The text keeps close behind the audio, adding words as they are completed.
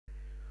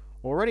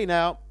Already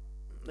now,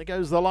 there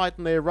goes the light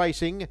and they're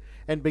racing,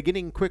 and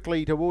beginning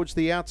quickly towards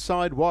the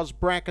outside was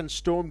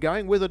Brackenstorm.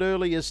 Going with it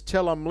early is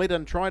Tell 'em Lit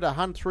and trying to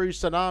hunt through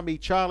Tsunami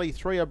Charlie,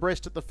 3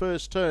 abreast at the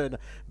first turn.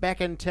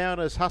 Back in Town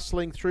is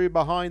hustling through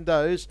behind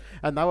those,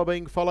 and they were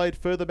being followed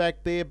further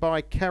back there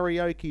by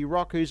Karaoke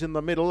Rock, who's in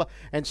the middle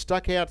and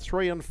stuck out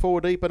 3 and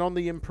 4 deep, and on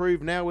the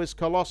improve now is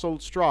Colossal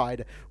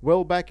Stride.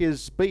 Well back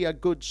is Be a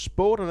Good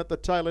Sport, and at the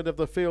tail end of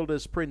the field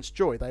is Prince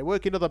Joy. They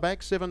work into the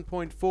back.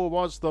 7.4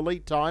 was the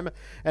lead time,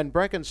 and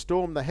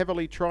Brackenstorm, the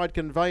heavily tried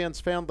conveyance,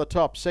 found the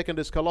top. Second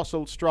is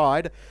Colossal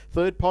Stride.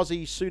 Third,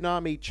 Posse,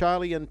 Tsunami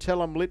Charlie, and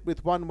Tell 'em Lit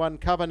with 1-1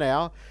 cover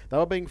now. They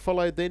were being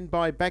followed then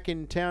by Back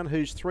in Town,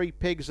 who's 3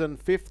 pegs and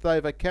 5th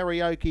over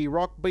Karaoke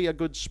Rock, Be a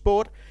Good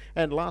Sport.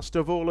 And last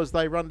of all, as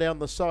they run down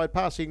the side,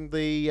 passing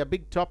the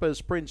big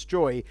toppers, Prince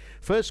Joy.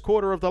 First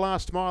quarter of the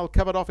last mile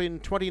covered off in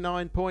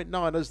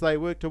 29.9 as they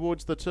work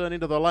towards the turn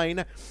into the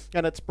lane.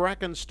 And it's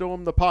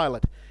Brackenstorm, the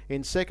pilot.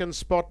 In second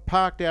spot,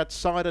 parked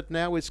outside it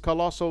now, is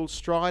Colossal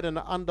Stride, and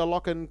under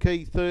lock and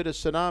key third is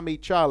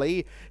Tsunami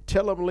Charlie.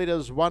 Tell 'em Lit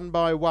is 1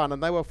 by 1,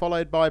 and they were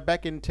followed by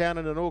Back in Town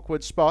in an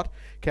awkward spot.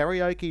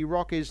 Karaoke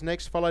Rock is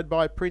next, followed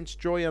by Prince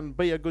Joy, and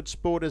Be a Good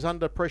Sport is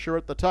under pressure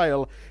at the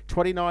tail.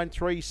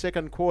 29.3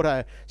 second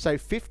quarter. So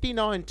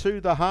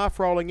 59.2 the half,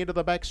 rolling into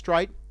the back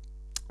straight.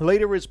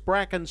 Leader is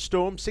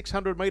Brackenstorm,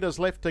 600 metres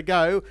left to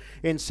go.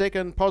 In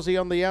second, Posse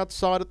on the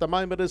outside at the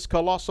moment is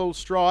Colossal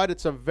Stride.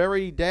 It's a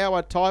very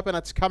dour type and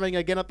it's coming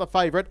again at the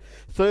favourite.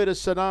 Third is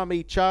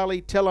Tsunami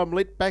Charlie. Tell 'em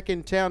Lit, Back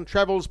in Town,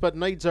 travels but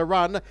needs a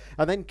run.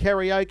 And then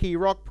Karaoke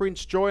Rock,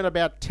 Prince Joy, and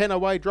about 10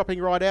 away,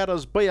 dropping right out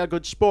as Be a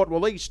Good Sport.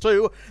 Well, these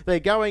two, they're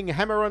going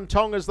hammer and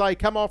tong as they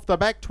come off the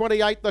back.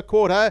 28 the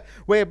quarter,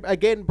 where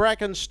again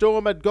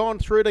Brackenstorm had gone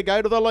through to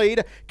go to the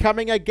lead.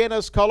 Coming again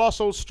as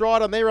Colossal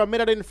Stride, and they're a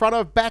minute in front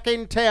of Back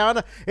in Town.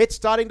 It's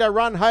starting to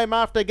run home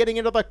after getting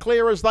into the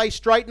clear as they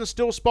straighten.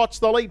 Still spots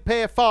the lead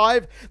pair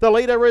 5. The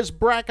leader is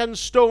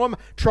Brackenstorm,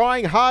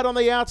 trying hard on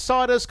the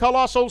outside as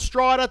Colossal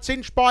Stride. It's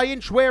inch by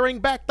inch wearing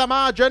back the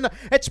margin.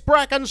 It's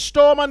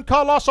Brackenstorm and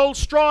Colossal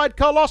Stride.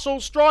 Colossal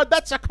Stride,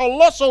 that's a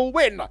colossal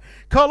win.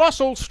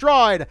 Colossal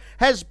Stride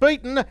has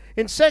beaten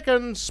in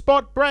second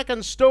spot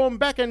Brackenstorm.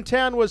 Back in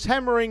Town was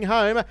hammering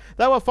home.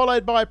 They were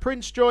followed by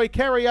Prince Joy,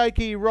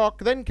 Karaoke Rock.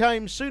 Then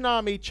came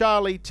Tsunami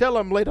Charlie, Tell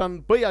 'em Lit,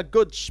 and Be a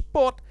Good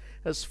Sport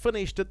has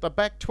finished at the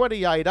back.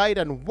 28.8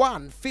 and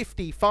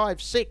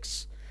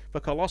 155.6 for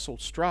Colossal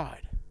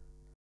Stride.